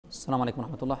السلام عليكم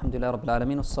ورحمة الله. الحمد لله رب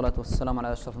العالمين والصلاة والسلام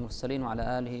على أشرف المرسلين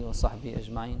وعلى آله وصحبه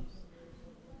أجمعين.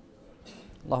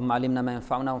 اللهم علمنا ما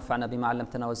ينفعنا وانفعنا بما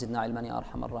علمتنا وزدنا علما يا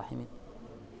أرحم الراحمين.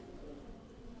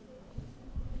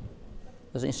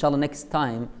 So inshallah next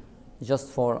time,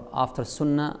 just for after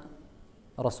Sunnah,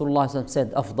 Rasulullah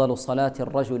said, أفضل صلاة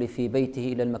الرجل في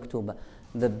بيته إلى المكتوبة.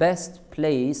 The best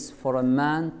place for a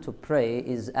man to pray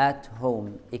is at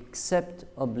home, except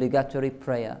obligatory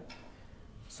prayer.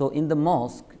 So in the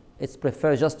mosque, it's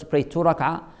preferred just to pray 2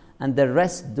 rak'ah and the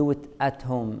rest do it at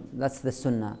home. That's the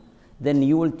sunnah. Then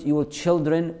your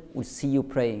children will see you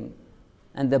praying.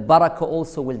 And the barakah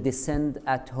also will descend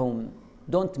at home.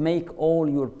 Don't make all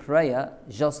your prayer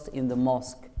just in the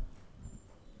mosque.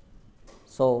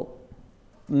 So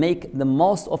make the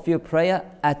most of your prayer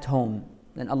at home.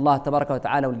 Then Allah tabaraka wa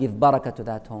ta'ala will give barakah to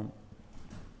that home.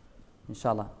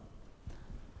 Inshallah.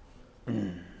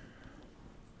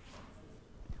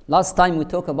 Last time we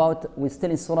talked about, we're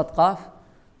still in Surat Qaf,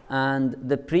 and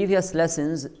the previous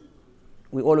lessons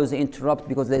we always interrupt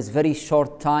because there's very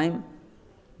short time.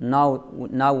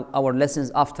 Now our lessons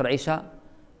after Isha,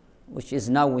 which is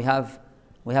now we have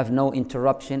no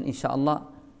interruption, inshallah.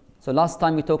 So last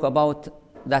time we talked about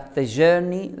that the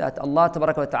journey that Allah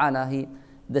tabaraka wa ta'ala,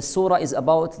 the surah is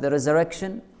about the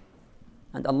resurrection,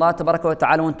 and Allah tabaraka wa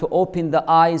ta'ala want to open the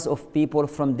eyes of people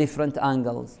from different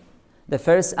angles. The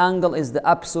first angle is the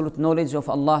absolute knowledge of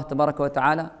Allah tabaraka wa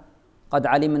ta'ala. قَدْ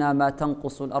عَلِمْنَا مَا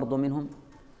تَنْقُصُ الْأَرْضُ مِنْهُمْ.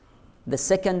 The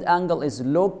second angle is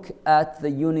look at the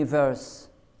universe,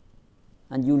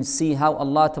 and you'll see how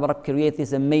Allah tabaraka created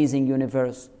this amazing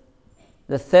universe.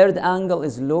 The third angle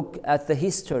is look at the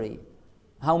history.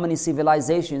 How many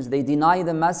civilizations, they deny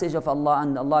the message of Allah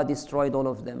and Allah destroyed all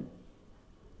of them.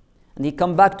 And he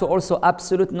come back to also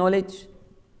absolute knowledge.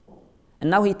 And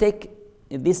now he take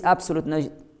this absolute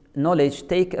knowledge,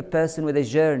 take a person with a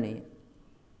journey.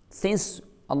 Since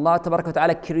Allah tabaraka wa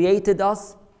ta'ala created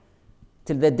us,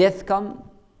 till the death come,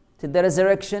 till the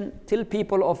resurrection, till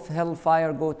people of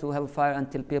hellfire go to hellfire,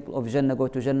 and till people of Jannah go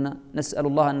to Jannah. نسأل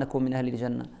الله أن نكون من أهل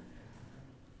الجنة.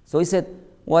 So he said,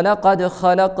 وَلَقَدْ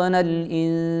خَلَقْنَا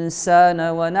الْإِنسَانَ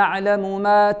وَنَعْلَمُ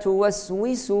مَا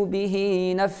تُوَسْوِسُ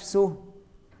بِهِ نَفْسُهُ.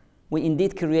 We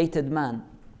indeed created man,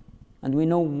 and we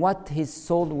know what his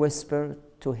soul whispered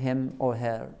to him or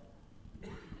her.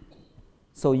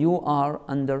 So you are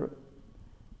under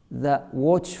the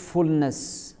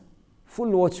watchfulness, full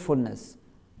watchfulness.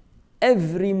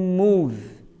 Every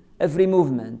move, every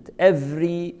movement,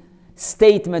 every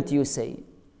statement you say,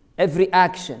 every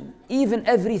action, even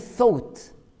every thought.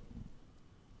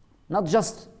 Not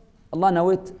just, Allah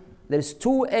know it, there's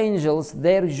 2 angels,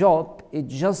 their job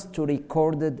is just to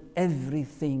record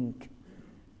everything.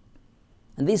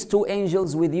 And these 2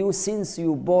 angels with you since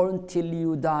you born till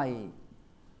you die.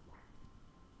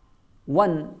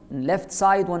 One on left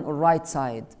side, one on right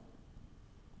side.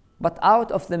 But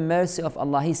out of the mercy of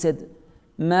Allah, he said,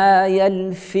 مَا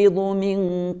يَلْفِظُ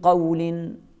مِن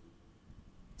قَوْلٍ. He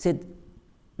said,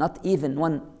 not even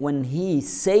when he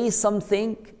says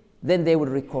something, then they will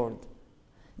record.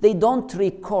 They don't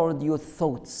record your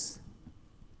thoughts.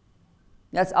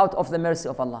 That's out of the mercy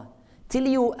of Allah. Till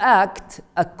you act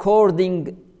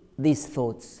according these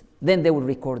thoughts, then they will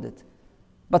record it.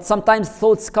 But sometimes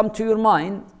thoughts come to your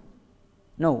mind.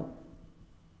 No.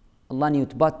 Allah knew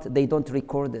it, but they don't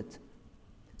record it.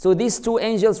 So these 2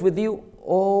 angels with you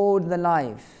all the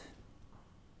life.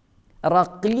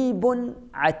 Raqibun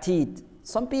Atid.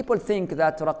 Some people think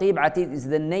that Raqib Atid is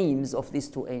the names of these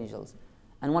 2 angels.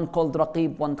 And one called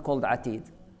Raqib, one called Atid.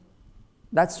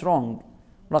 That's wrong.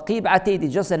 Raqib Atid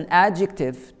is just an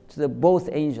adjective to the both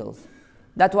angels.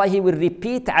 That's why he will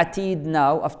repeat Atid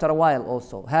now after a while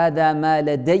also. هَذَا مَا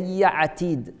لَدَيَّ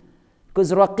عَتِيد.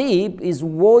 Because Raqib is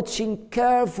watching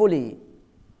carefully.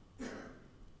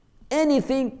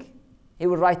 Anything, he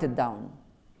will write it down.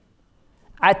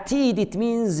 Atid, it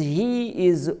means he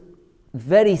is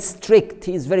very strict.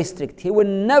 He is very strict. He will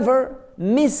never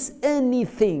miss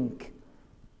anything.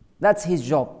 That's his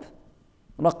job.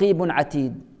 Raqibun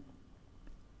Atid.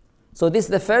 So this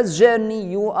is the first journey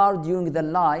you are during the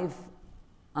life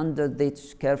under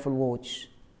this careful watch.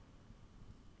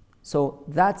 So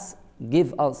that's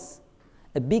give us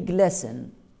a big lesson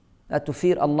that to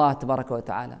fear Allah tabaraka wa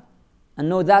ta'ala. And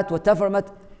know that whatever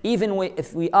even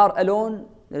if we are alone,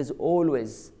 there is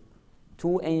always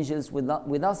 2 angels with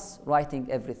us writing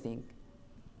everything.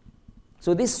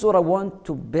 So this surah wants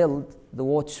to build the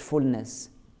watchfulness.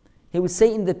 He will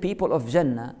say in the people of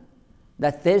Jannah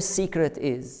that their secret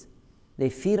is they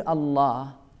fear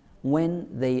Allah when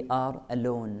they are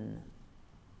alone.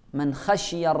 من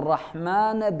خشي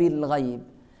الرحمن بالغيب.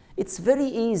 It's very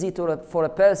easy for a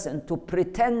person to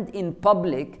pretend in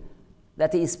public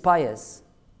that he is pious.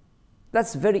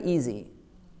 That's very easy.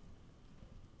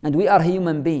 And we are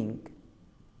human beings,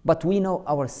 but we know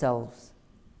ourselves.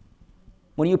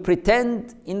 When you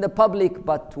pretend in the public,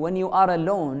 but when you are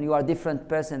alone, you are a different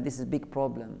person, this is a big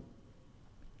problem.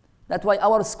 That's why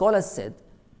our scholars said,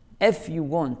 if you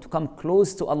want to come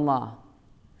close to Allah,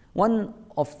 one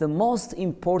of the most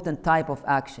important type of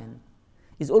action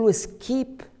is always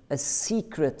keep a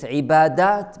secret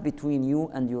ibadat between you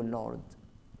and your Lord.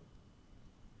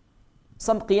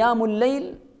 Some qiyamul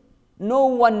layl, no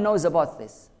one knows about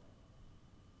this.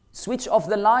 Switch off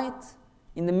the light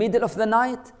in the middle of the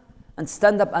night and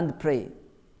stand up and pray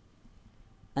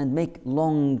and make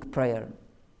long prayer.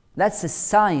 That's a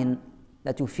sign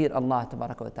that you fear Allah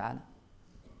tabaraka wa ta'ala.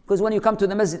 Because when you come to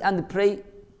the masjid and pray,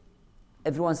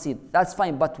 everyone sees it. That's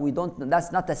fine, but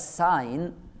that's not a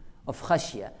sign of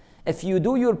khashya. If you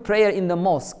do your prayer in the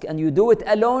mosque and you do it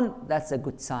alone, that's a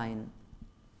good sign.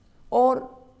 Or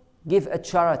give a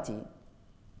charity.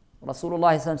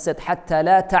 Rasulullah said, حَتَّى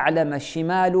لَا تَعْلَمَ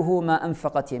شِمَالُهُ مَا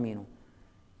أَنفَقَتْ يَمِينُهُ.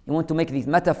 You want to make this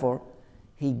metaphor?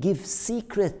 He gives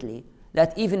secretly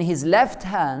that even his left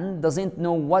hand doesn't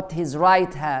know what his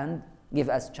right hand give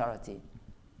as charity.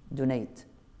 Donate.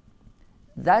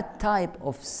 That type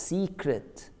of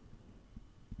secret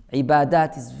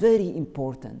ibadat is very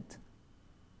important.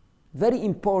 Very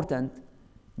important,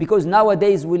 because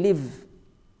nowadays we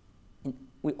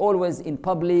always in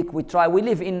public, we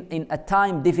live in a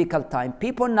time, difficult time.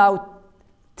 People now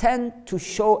tend to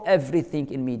show everything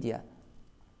in media.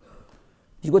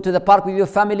 You go to the park with your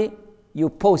family, you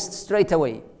post straight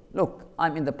away, look,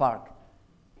 I'm in the park.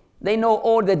 They know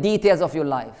all the details of your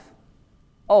life.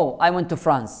 Oh, I went to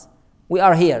France. We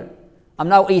are here. I'm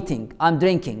now eating. I'm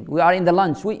drinking. We are in the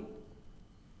lunch.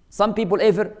 Some people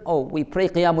we pray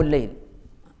qiyamul layl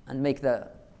and make the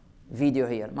video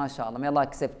here. MashaAllah, may Allah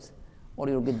accept all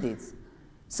your good deeds.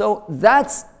 So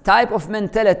that's type of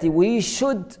mentality. We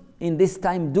should, in this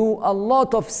time, do a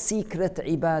lot of secret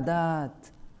ibadat.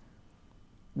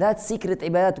 That secret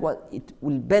ibadat, it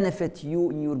will benefit you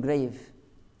in your grave.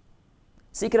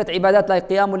 Secret ibadat like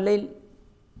qiyamul layl,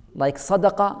 like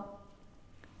sadaqah,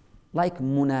 like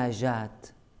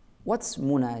munajat. What's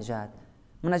munajat?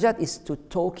 Munajat is to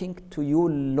talking to your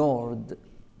Lord.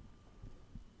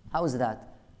 How is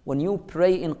that? When you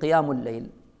pray in qiyamul layl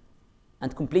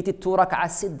and complete it 2 rak'ahs,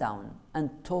 sit down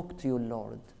and talk to your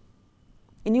Lord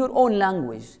in your own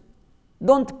language.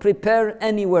 Don't prepare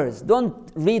any words.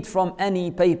 Don't read from any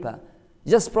paper.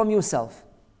 Just from yourself.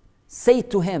 Say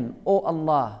to him, Oh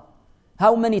Allah,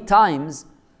 how many times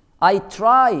I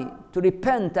try to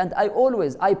repent and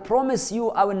I promise you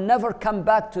I will never come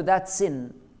back to that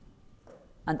sin.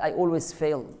 And I always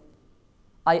fail.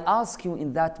 I ask you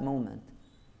in that moment.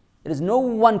 There is no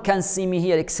one can see me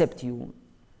here except you.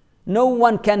 No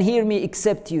one can hear me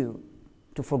except you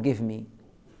to forgive me.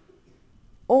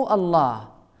 Oh Allah,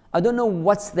 I don't know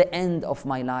what's the end of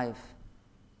my life.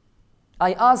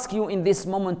 I ask you in this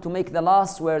moment to make the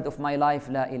last word of my life,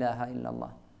 La ilaha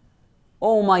illallah.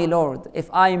 Oh my Lord, if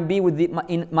I am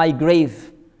in my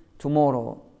grave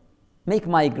tomorrow, make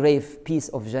my grave piece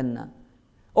of Jannah.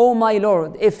 Oh my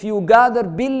Lord, if you gather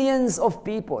billions of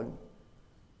people,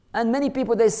 and many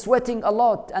people, they're sweating a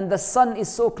lot, and the sun is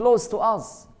so close to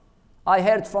us. I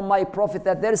heard from my Prophet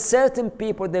that there are certain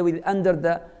people, they will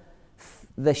under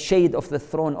the shade of the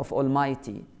throne of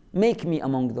Almighty. Make me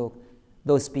among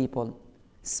those people.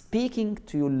 Speaking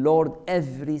to your Lord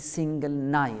every single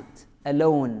night,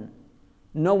 alone.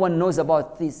 No one knows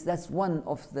about this. That's one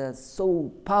of the so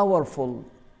powerful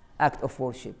act of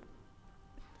worship.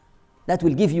 That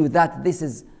will give you that this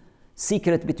is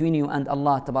secret between you and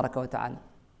Allah tabaraka wa ta'ala.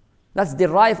 That's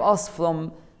derive us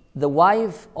from the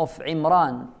wife of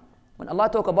Imran. When Allah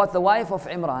talk about the wife of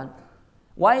Imran,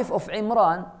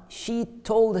 she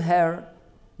told her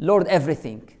Lord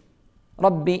everything.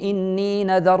 Rabbi inni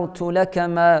nadartu laka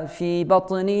ma fi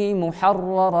batni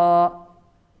muharrara.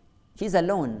 She's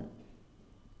alone,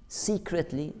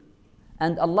 secretly.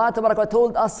 And Allah Tabaraka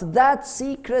told us that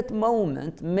secret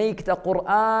moment, make the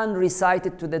Quran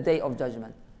recited to the day of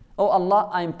judgment. Oh Allah,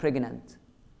 I'm pregnant.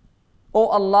 Oh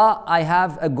Allah, I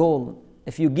have a goal.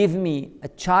 If you give me a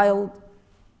child,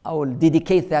 I will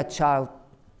dedicate that child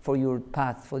for your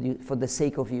path, for the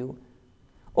sake of you.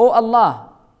 Oh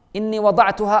Allah, inni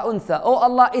wada'tuha untha. Oh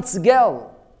Allah, it's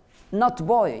girl, not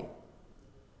boy.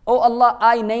 Oh Allah,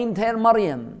 I named her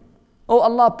Maryam. Oh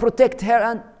Allah, protect her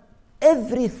and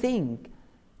everything.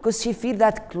 Because she feels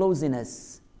that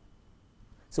closeness.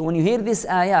 So when you hear this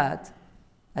ayat,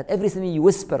 at everything you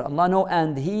whisper, Allah know,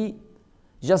 and He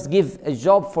Just give a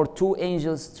job for 2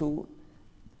 angels to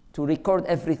record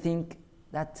everything,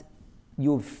 that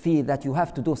you feel that you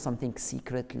have to do something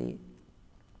secretly.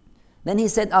 Then he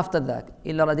said after that,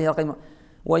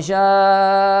 وَجَاءَتْ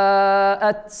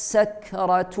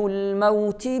سَكْرَةُ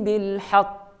الْمَوْتِ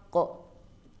بِالْحَقِّ.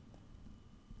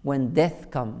 When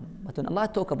death comes, but when Allah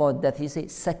talk about death, He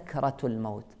says sakratul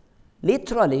maut.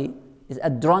 Literally, is a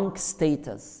drunk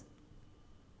status.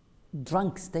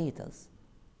 Drunk status.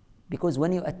 Because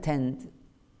when you attend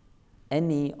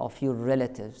any of your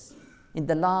relatives, in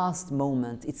the last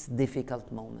moment, it's a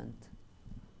difficult moment.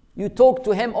 You talk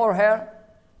to him or her,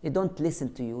 they don't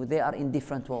listen to you. They are in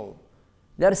different world.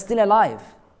 They are still alive.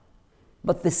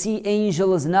 But the sea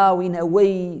angels now in a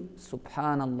way,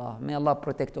 subhanallah, may Allah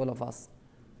protect all of us.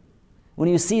 When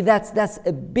you see that, that's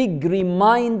a big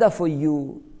reminder for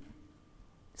you.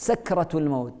 Sakratul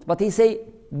maut. But he say,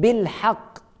 bil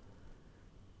haqq.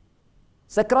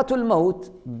 Sakratul maut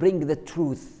bring the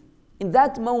truth. In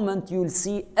that moment, you'll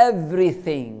see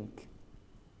everything.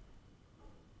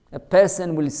 A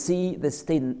person will see the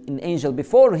state in angel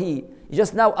before he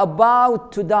just now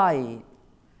about to die.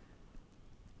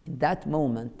 In that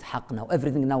moment, haqq now,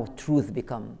 everything now truth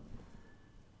become.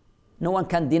 No one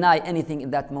can deny anything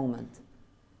in that moment.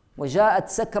 وَجَاءَتْ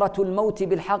سَكْرَةُ الْمَوْتِ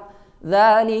بِالْحَقِّ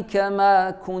ذَلِكَ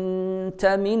مَا كُنْتَ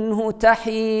مِنْهُ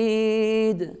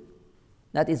تَحِيدٌ.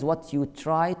 That is what you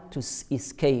try to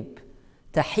escape.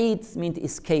 Tahid means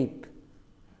escape.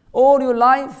 All your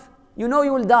life, you know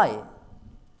you will die.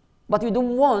 But you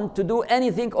don't want to do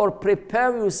anything or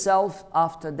prepare yourself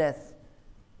after death.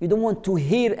 You don't want to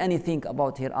hear anything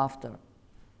about hereafter.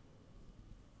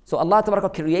 So Allah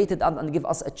Tabaraka created us and give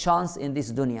us a chance in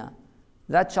this dunya.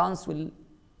 That chance will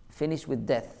finish with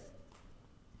death.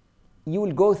 You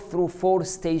will go through 4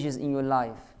 stages in your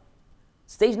life.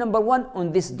 Stage number 1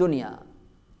 on this dunya,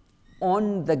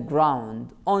 on the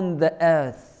ground, on the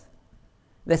earth.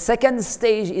 The second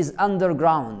stage is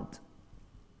underground,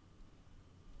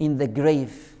 in the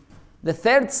grave. The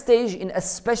third stage in a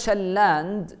special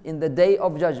land in the day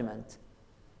of judgment.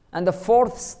 And the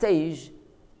fourth stage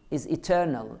is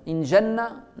eternal. In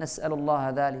Jannah,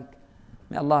 nas'alullah dhalik.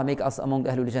 May Allah make us among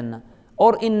Ahlul Jannah.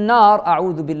 Or in Nar,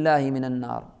 a'udhu billahi minan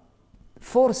nar.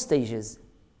 4 stages.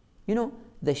 You know,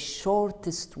 the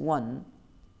shortest one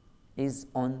is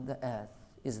on the earth,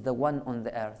 is the one on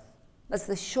the earth. That's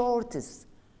the shortest.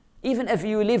 Even if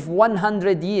you live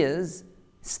 100 years,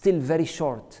 still very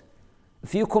short.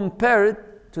 If you compare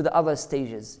it to the other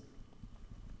stages.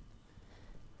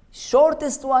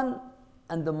 Shortest one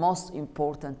and the most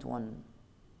important one.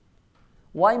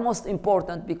 Why most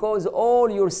important? Because all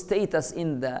your status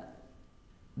in the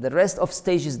rest of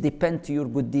stages depend to your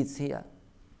good deeds here.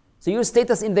 So your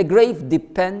status in the grave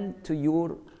depend to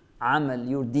your amal,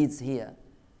 your deeds here.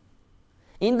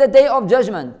 In the day of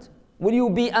judgment, will you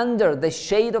be under the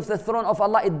shade of the throne of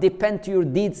Allah? It depends to your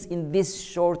deeds in this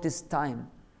shortest time.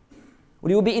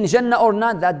 Will you be in Jannah or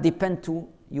not? That depends to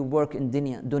your work in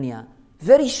dunya.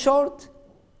 Very short,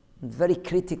 very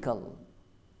critical.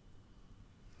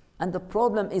 And the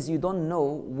problem is you don't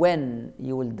know when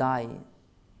you will die.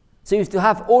 So you have to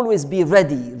have always be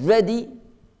ready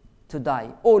to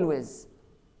die, always.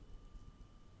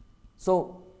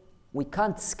 So we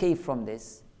can't escape from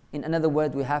this. In another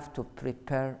word, we have to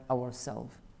prepare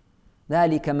ourselves.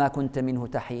 ذَلِكَ مَا كُنْتَ مِنْهُ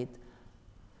تَحِيدٌ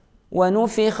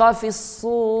وَنُفِخَ فِي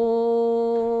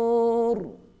الصُّورِ.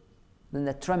 Then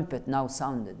the trumpet now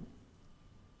sounded.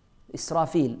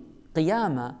 Israfil,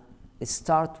 Qiyamah,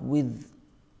 start with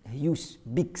a huge,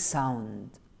 big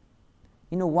sound.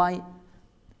 You know why?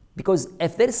 Because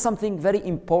if there is something very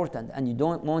important and you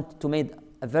don't want to make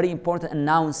a very important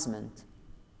announcement,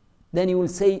 then you will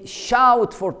say,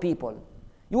 shout for people.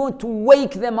 You want to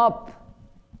wake them up.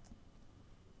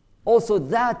 Also,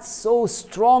 that so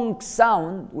strong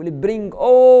sound will bring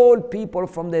all people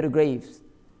from their graves.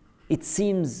 It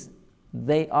seems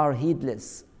they are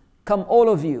heedless. Come, all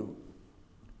of you.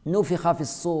 نُفِخَ فِي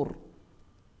الصُّورِ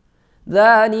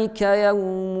ذَلِكَ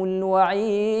يَوْمُ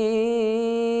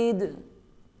الْوَعِيدِ.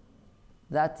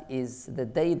 That is the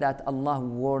day that Allah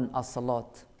warned us a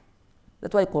lot.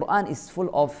 That's why Quran is full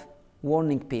of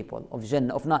warning people of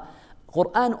Jannah, of not.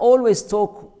 Quran always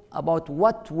talk about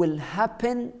what will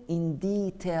happen in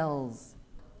details.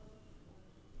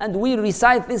 And we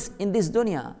recite this in this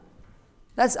dunya.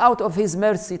 That's out of His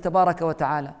mercy, tabaraka wa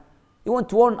ta'ala. He want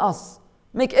to warn us.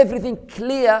 Make everything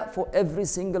clear for every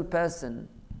single person.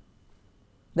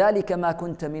 ذَلِكَ مَا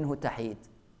كُنْتَ مِنْهُ تَحِيدٌ.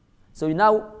 So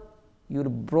now you're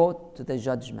brought to the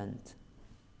judgment.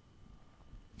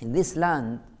 In this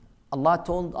land, Allah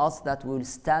told us that we will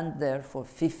stand there for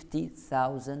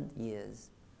 50,000 years.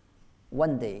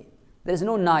 One day. There is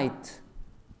no night.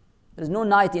 There is no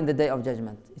night in the day of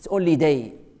judgment. It's only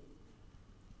day.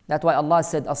 That's why Allah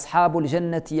said, أَصْحَابُ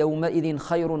الْجَنَّةِ يَوْمَئِذٍ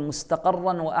خَيْرٌ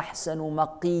مُسْتَقَرًّا وَأَحْسَنُ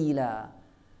مَقِيلًا.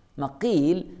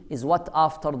 Maqil is what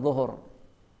after dhuhr.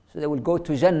 So they will go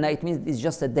to Jannah. It means it's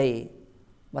just a day,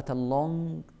 but a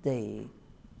long day.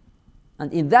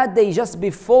 And in that day, just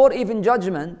before even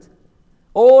judgment,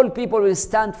 all people will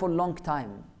stand for a long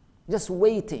time, just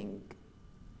waiting.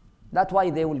 That's why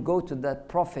they will go to the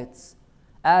prophets,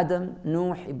 Adam,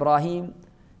 Nuh, Ibrahim,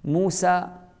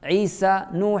 Musa, Isa,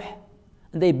 Nuh,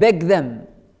 and they beg them,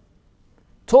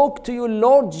 talk to your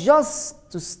Lord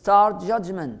just to start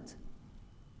judgment.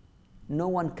 No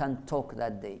one can talk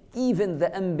that day. Even the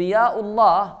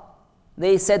Anbiya'ullah,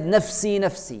 they said, Nafsi,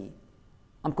 Nafsi.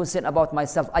 I'm concerned about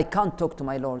myself. I can't talk to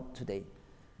my Lord today.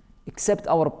 Except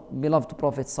our beloved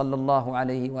Prophet sallallahu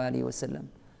alayhi wa alihi wa sallam.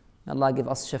 Allah give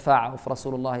us shafa'ah of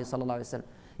Rasulullah sallallahu alayhi wa sallam.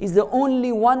 He's the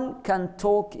only one can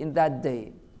talk in that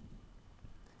day.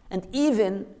 And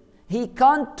even he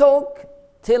can't talk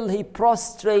till he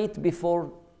prostrate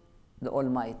before the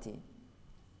Almighty.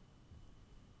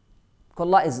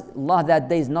 Allah that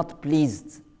day is not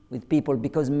pleased with people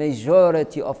because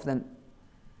majority of them,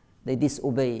 they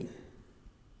disobey.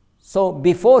 So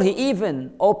before he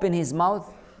even open his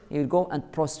mouth, he will go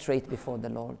and prostrate before the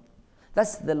Lord.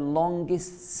 That's the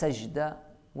longest sajda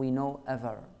we know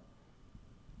ever.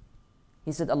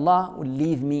 He said, Allah will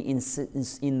leave me in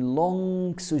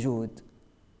long sujood.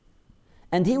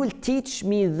 And he will teach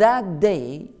me that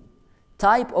day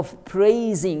type of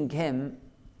praising him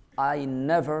I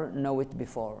never know it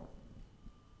before.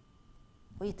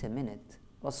 Wait a minute.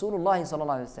 Rasulullah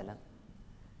sallallahu alaihi wasallam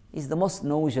is the most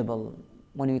knowledgeable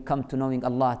when we come to knowing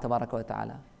Allah tabaraka wa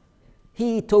ta'ala.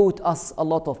 He taught us a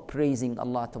lot of praising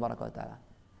Allah tabaraka wa ta'ala.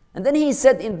 And then he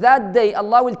said, in that day,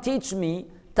 Allah will teach me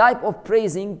type of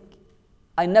praising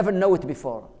I never know it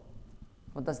before.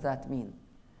 What does that mean?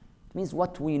 It means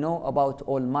what we know about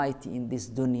Almighty in this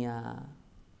dunya.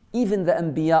 Even the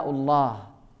Anbiya'ullah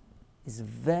is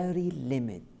very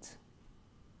limited.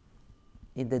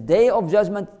 In the day of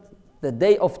judgment, the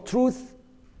day of truth,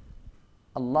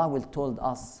 Allah will told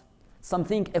us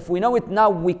something, if we know it now,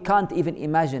 we can't even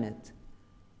imagine it.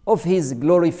 Of His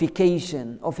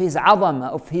glorification, of His azama,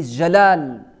 of His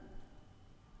jalal.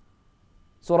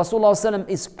 So Rasulullah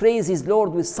is praise His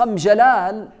Lord with some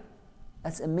jalal.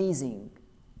 That's amazing.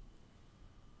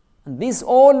 And this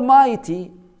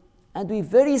Almighty, and we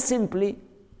very simply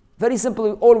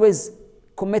always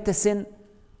commit a sin.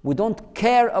 We don't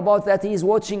care about that He is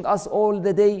watching us all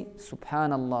the day.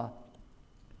 Subhanallah.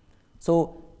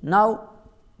 So now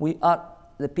we are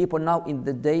the people now in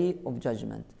the day of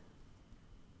judgment.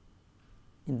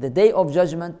 In the day of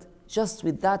judgment, just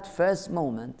with that first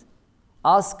moment,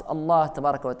 ask Allah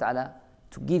Tabaraka wa Ta'ala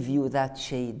to give you that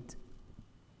shade,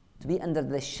 to be under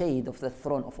the shade of the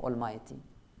throne of Almighty.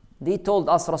 They told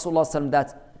us, Rasulullah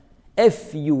that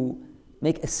if you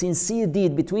make a sincere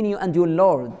deed between you and your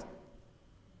Lord,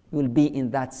 you will be in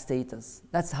that status.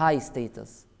 That's high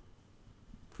status.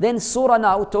 Then Surah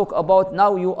now talk about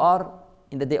now you are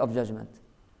in the day of judgment.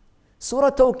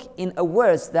 Surah talk in a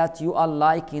words that you are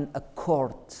like in a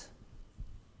court.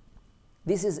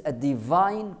 This is a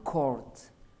divine court.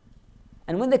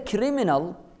 And when the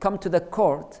criminal come to the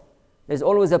court, there's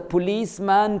always a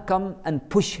policeman come and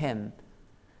push him.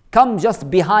 Come just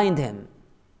behind him.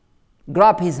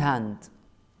 Grab his hand.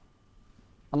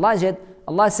 Allah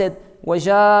said,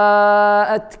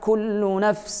 وَجَاءَتْ كُلُّ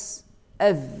نَفْسٍ.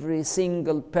 Every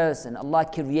single person Allah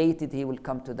created, he will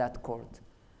come to that court.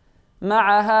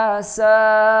 مَعَهَا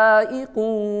سَائِقٌ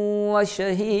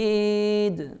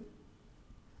وَشَهِيدٌ.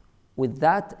 With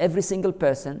that, every single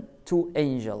person, two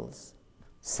angels.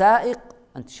 Sa'iq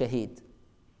and Shaheed.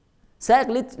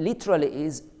 Sa'iq literally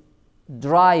is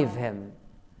drive him.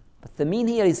 But the mean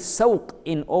here is sawq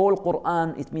in all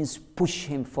Quran, it means push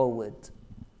him forward.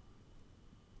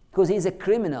 Because he is a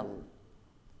criminal.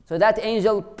 So that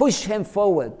angel push him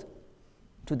forward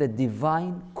to the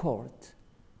divine court.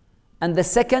 And the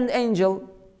second angel,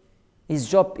 his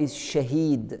job is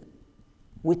shaheed,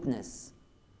 witness.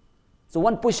 So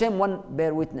one push him, one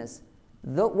bear witness.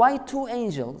 Why two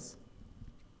angels?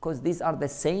 Because these are the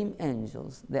same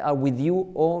angels. They are with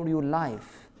you all your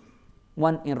life.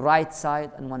 One in right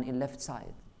side and one in left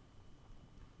side.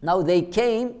 Now they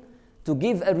came to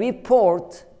give a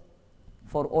report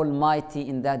for Almighty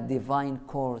in that divine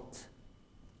court.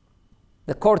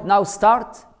 The court now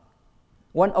starts.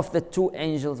 One of the two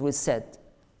angels will said,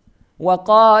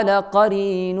 وَقَالَ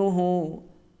قَرِينُهُ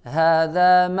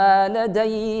هَذَا مَا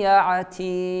لَدَيَّ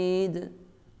عَتِيدٌ.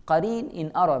 Qareen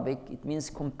in Arabic, it means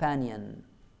companion.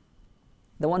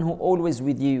 The one who always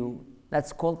with you.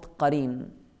 That's called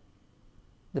qareen.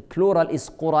 The plural is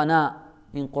qurana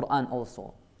in Quran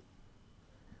also.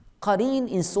 Qareen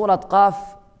in Surat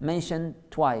Qaf mentioned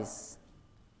twice.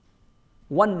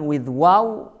 One with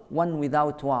waw, one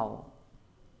without waw.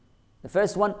 The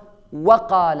first one,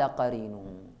 وَقَالَ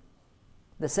قَرِينُهُ.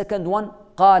 The second one,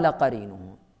 قَالَ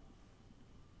قَرِينُهُ.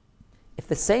 If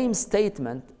the same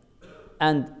statement,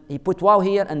 and he put waw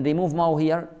here and remove waw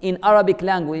here, in Arabic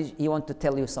language, he wants to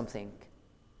tell you something.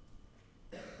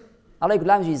 Arabic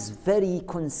language is very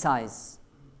concise.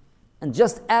 And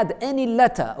just add any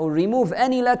letter or remove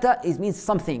any letter, it means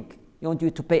something. He wants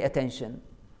you to pay attention.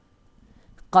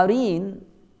 Qareen,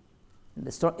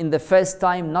 in the first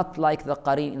time, not like the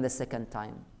qareen in the second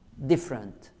time.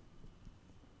 Different.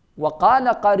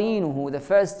 وَقَالَ قَرِينُهُ, the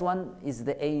first one is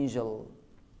the angel.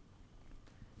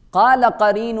 قَالَ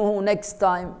قَرِينُهُ, next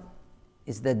time,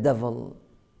 is the devil.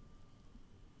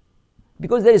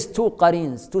 Because there is two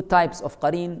qareens, two types of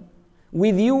qareen,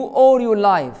 with you all your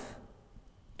life.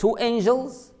 Two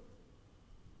angels,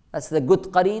 that's the good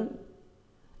qareen,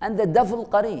 and the devil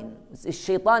qareen. The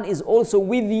shaitan is also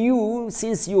with you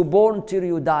since you born till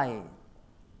you die.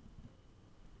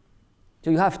 So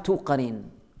you have two qareen.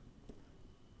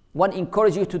 One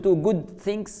encourages you to do good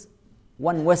things,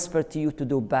 one whispers to you to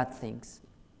do bad things.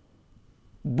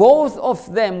 Both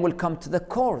of them will come to the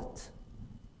court.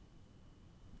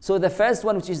 So the first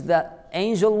one, which is the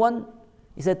angel one,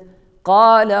 he said,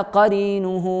 قَالَ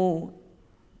قَرِينُهُ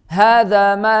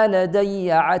هَذَا مَا لَدَيَّ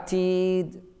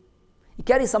عَتِيدٌ. He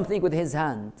carries something with his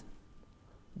hand.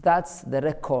 That's the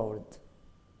record.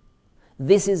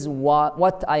 This is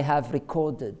what I have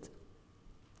recorded.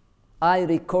 I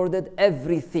recorded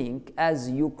everything as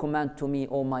you command to me,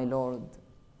 O my Lord.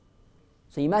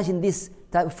 So imagine this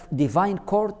type of divine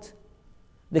court.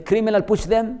 The criminal push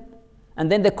them, and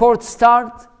then the court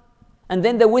start, and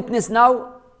then the witness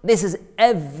now, this is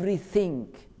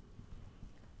everything.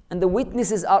 And the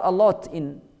witnesses are a lot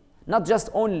in, not just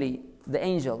only the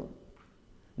angel.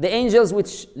 The angels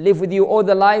which live with you all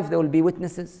the life, they will be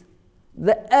witnesses.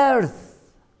 The earth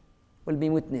will be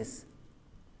witness.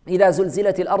 إذا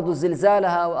زلزلت الأرض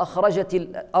زلزالها وأخرجت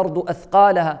الأرض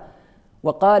أثقالها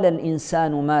وقال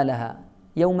الإنسان ما لها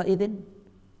يومئذ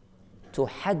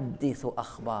تحدث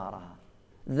أخبارها.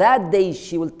 That day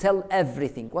she will tell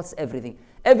everything. What's everything?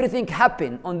 Everything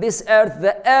happened on this earth.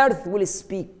 The earth will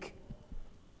speak.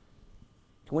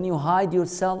 When you hide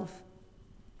yourself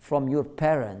from your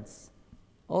parents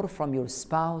or from your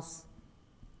spouse,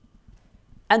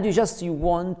 and you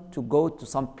want to go to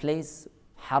some place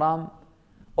haram,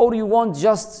 or you want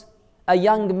just a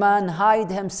young man hide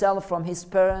himself from his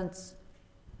parents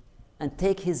and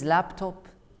take his laptop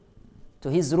to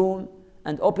his room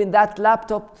and open that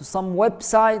laptop to some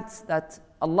websites that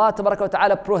Allah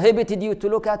Ta'ala prohibited you to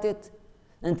look at it,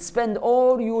 and spend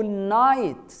all your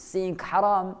night seeing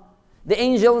haram. The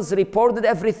angels reported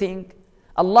everything.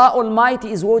 Allah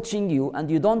Almighty is watching you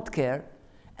and you don't care.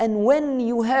 And when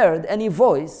you heard any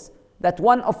voice that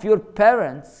one of your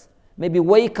parents maybe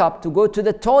wake up to go to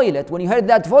the toilet, when you heard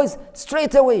that voice,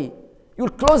 straight away you'll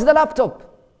close the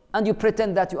laptop and you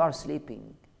pretend that you are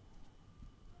sleeping.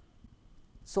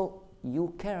 So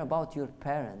you care about your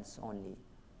parents only.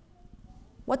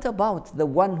 What about the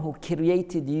one who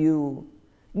created you,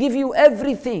 give you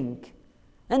everything,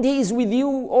 and he is with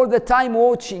you all the time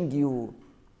watching you?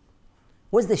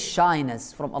 Where's the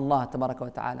shyness from Allah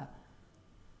Ta'ala?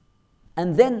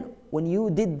 And then when you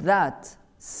did that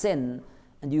sin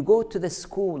and you go to the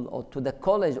school or to the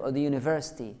college or the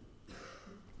university,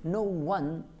 no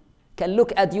one can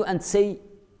look at you and say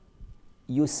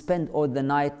you spend all the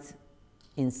night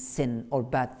in sin or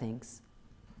bad things.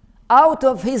 Out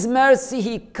of His mercy,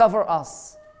 He covers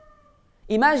us.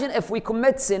 Imagine if we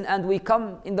commit sin and we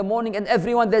come in the morning and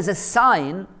everyone, there's a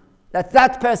sign that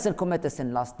that person committed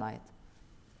sin last night.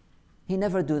 He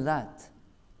never do that.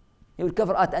 He will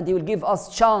cover us and He will give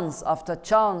us chance after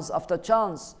chance after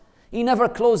chance. He never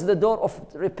closed the door of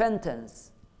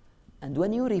repentance. And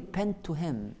when you repent to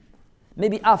Him,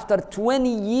 maybe after 20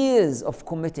 years of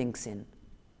committing sin,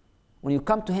 when you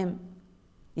come to Him,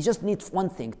 you just need one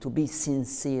thing, to be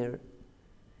sincere.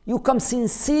 You come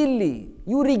sincerely,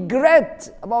 you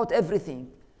regret about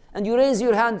everything, and you raise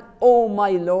your hand, oh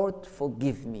my Lord,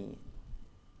 forgive me.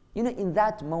 You know, in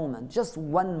that moment, just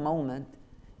one moment,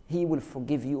 He will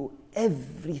forgive you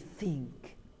everything.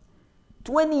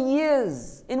 20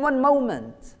 years in one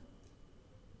moment.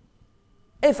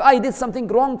 If I did something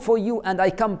wrong for you and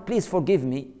I come, please forgive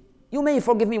me, you may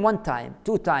forgive me 1 time,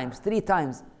 2 times, 3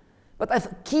 times. But if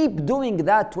I keep doing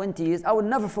that 20 years, I will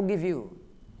never forgive you.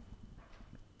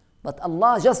 But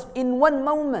Allah, just in one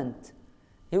moment,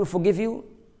 He will forgive you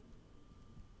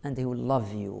and He will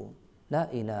love you. La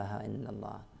ilaha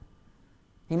illallah.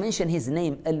 He mentioned His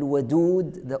name,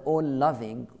 Al-Wadud, the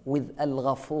all-loving, with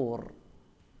Al-Ghafur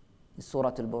in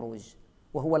Surah Al-Buruj.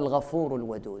 وَهُوَ الْغَفُورُ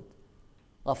الْوَدُودُ.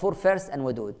 Ghafur first and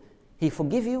Wadud. He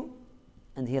forgive you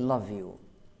and He'll love you.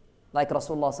 Like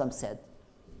Rasulullah said,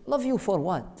 love you for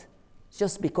what?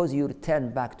 Just because you return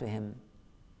back to Him.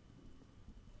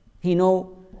 He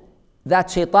know that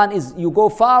shaitan is, you go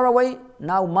far away,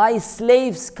 now my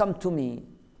slaves come to me.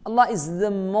 Allah is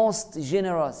the most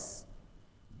generous.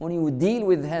 When you deal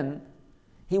with Him,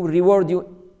 He will reward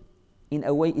you in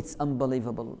a way it's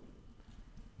unbelievable.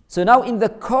 So now in the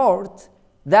court,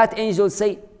 that angel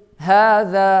say,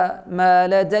 هَذَا مَا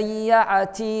لَدَيَّ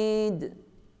عَتِيدٌ.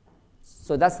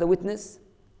 So that's the witness.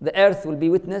 The earth will be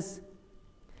witness.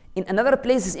 In another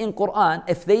places in Quran,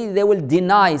 if they will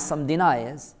deny some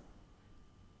deniers,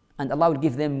 and Allah will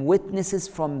give them witnesses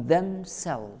from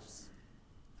themselves.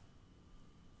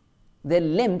 Their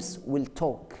limbs will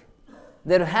talk.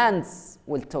 Their hands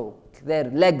will talk. Their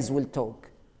legs will talk.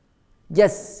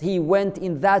 Yes, he went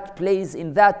in that place,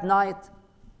 in that night.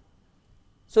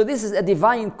 So this is a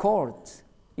divine court.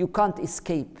 You can't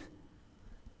escape.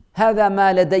 هذا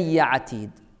ما لدي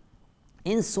عتيد.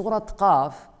 In Surat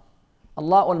Qaf,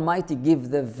 Allah Almighty gives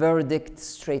the verdict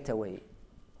straight away.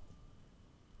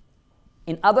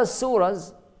 In other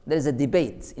surahs, there is a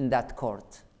debate in that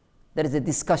court. There is a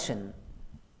discussion.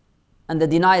 And the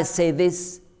deniers say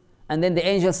this, and then the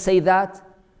angels say that.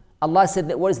 Allah said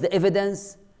that, what is the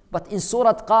evidence? But in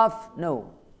Surat Qaf,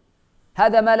 no.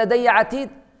 هذا ما لدي عتيد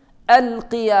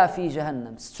ألقيا في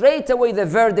جهنم. Straight away the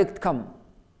verdict come.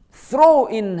 Throw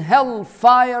in hell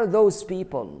fire those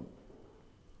people.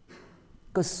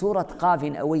 Because Surat Qaf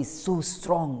in a way is so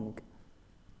strong.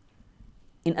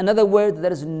 In another word,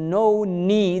 there is no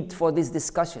need for this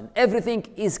discussion. Everything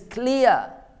is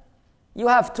clear. You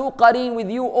have two qareen with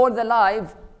you all the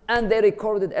life, and they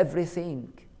recorded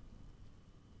everything.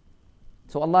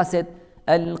 So Allah said,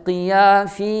 Al-Qiya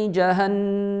fi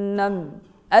Jahannam.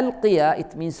 Al-Qiya,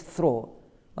 it means throw.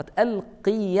 But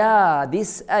Al-Qiya,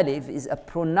 this alif is a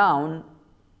pronoun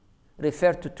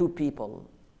referred to two people.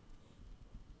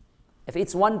 If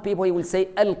it's one people, he will say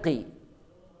Al-Qi.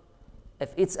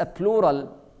 If it's a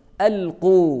plural,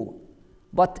 Al-Qu.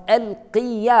 But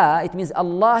Al-Qiya, it means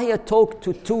Allah here talked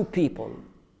to two people.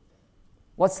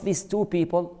 What's these two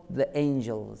people? The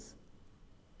angels.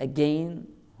 Again,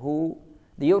 who?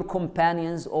 Your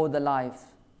companions all the life.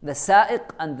 The Sa'iq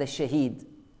and the Shaheed.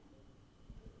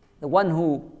 The one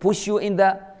who push you in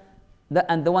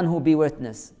and the one who be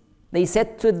witness. They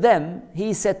said to them,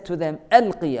 he said to them,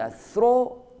 Al-Qiya,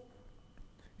 throw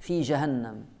fi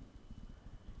Jahannam.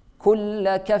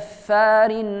 كل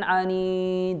كفار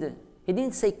عنيد. He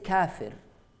didn't say kafir.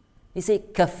 He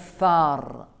said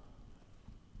kaffar.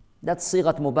 That's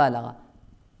صيغة مبالغة.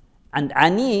 And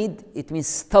anid, it means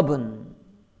stubborn.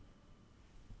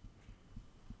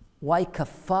 Why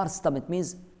kaffar, stubborn? It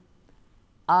means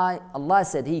Allah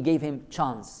said He gave him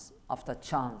chance after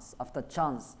chance after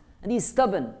chance. And he's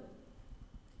stubborn.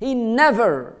 He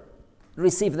never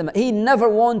received them. He never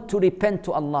want to repent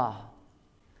to Allah.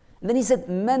 And then he said,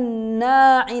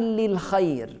 مَنَّاعٍ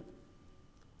لِلْخَيْرِ.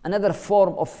 Another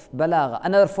form of balagha,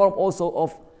 another form also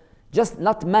of just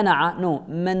not mana'a, no,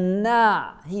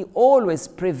 manna'. He always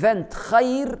prevent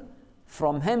khair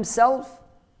from himself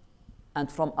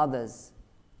and from others.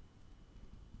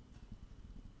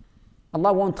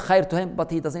 Allah wants khair to him,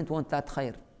 but He doesn't want that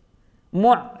khair.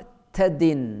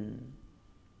 Mu'tadin.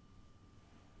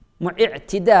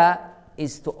 Mu'tida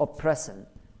is to oppress him.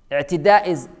 I'tida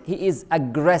is, he is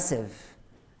aggressive.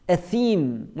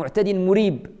 Athim, mu'tadin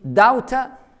murib,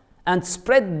 doubter, and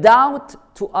spread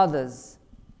doubt to others.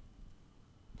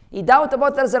 He doubt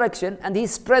about the resurrection and he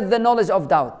spread the knowledge of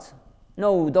doubt.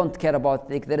 No, don't care about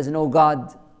it. There is no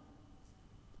God.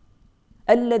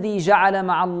 الذي جعل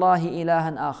مع الله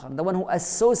إلها آخر. The one who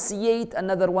associate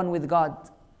another one with God.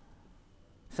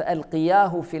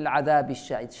 فألقياه في العذاب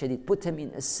الشديد. Put him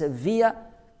in a severe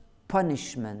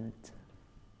punishment.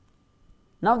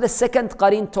 Now the second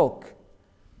qareen talk.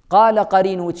 قال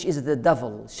qareen, which is the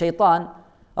devil, shaitan.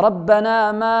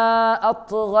 ربنا ما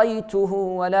أطغيته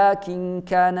ولكن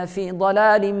كان في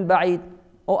ضلال بعيد.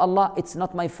 Oh Allah, it's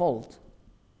not my fault.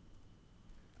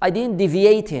 I didn't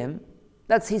deviate him.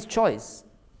 That's his choice,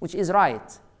 which is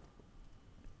right.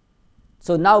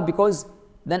 So now, because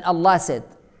then Allah said,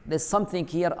 there's something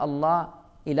here Allah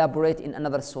elaborate in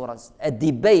another surahs. A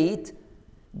debate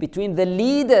between the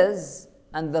leaders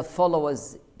and the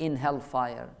followers in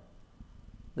hellfire.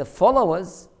 The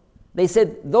followers, they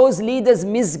said, those leaders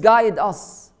misguide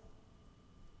us.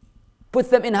 Put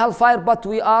them in hellfire, but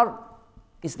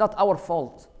it's not our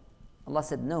fault. Allah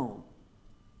said, no.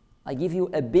 I give you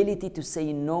ability to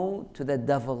say no to the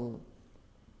devil.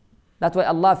 That's why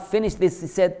Allah finished this. He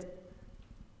said,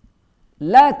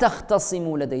 لا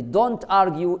تختصموا لدي. Don't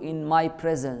argue in my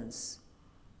presence.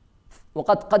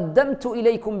 وقد قدمت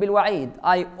إليكم بالوعيد.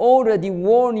 I already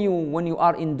warn you when you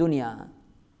are in dunya.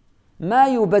 ما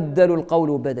يبدل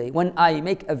القول بدي. When I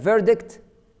make a verdict,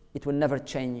 it will never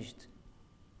change.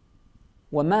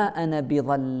 وما أنا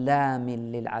بظلام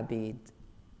للعبيد.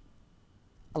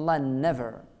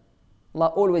 Allah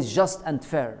always just and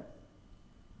fair.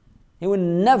 He will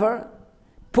never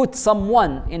put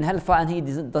someone in hellfire and he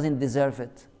doesn't deserve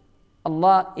it.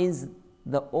 Allah is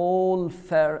the all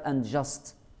fair and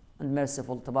just and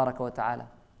merciful, tabaraka wa ta'ala.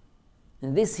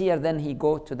 And this here, then he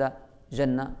go to the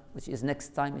Jannah, which is next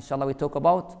time, inshallah, we talk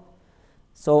about.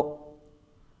 So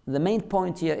the main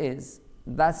point here is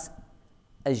that's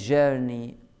a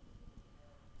journey.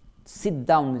 Sit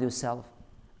down with yourself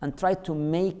and try to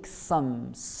make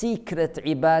some secret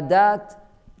ibadat.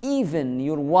 Even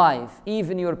your wife,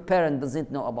 even your parent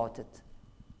doesn't know about it.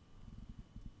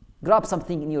 Grab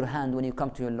something in your hand when you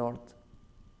come to your Lord.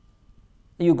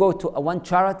 You go to one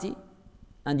charity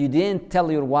and you didn't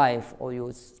tell your wife or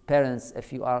your parents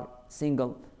if you are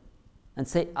single and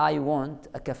say, I want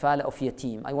a kafala of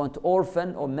yatim. I want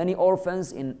orphan or many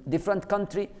orphans in different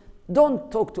country.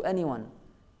 Don't talk to anyone.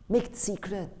 Make it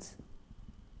secret.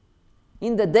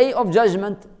 In the day of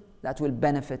judgment, that will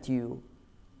benefit you.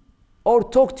 Or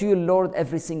talk to your Lord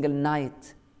every single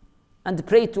night and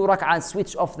pray 2 rak'ah and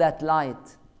switch off that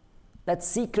light. That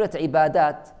secret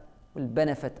ibadat will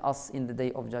benefit us in the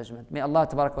day of judgment. May Allah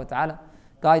tabaraka wa ta'ala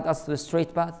guide us to the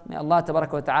straight path. May Allah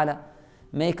tabaraka wa ta'ala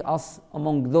make us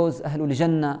among those Ahlul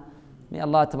Jannah. May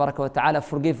Allah tabaraka wa ta'ala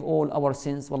forgive all our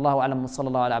sins. Wallahu alam wa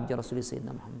sallallahu ala abdi rasulih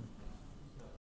sayyidina Muhammad.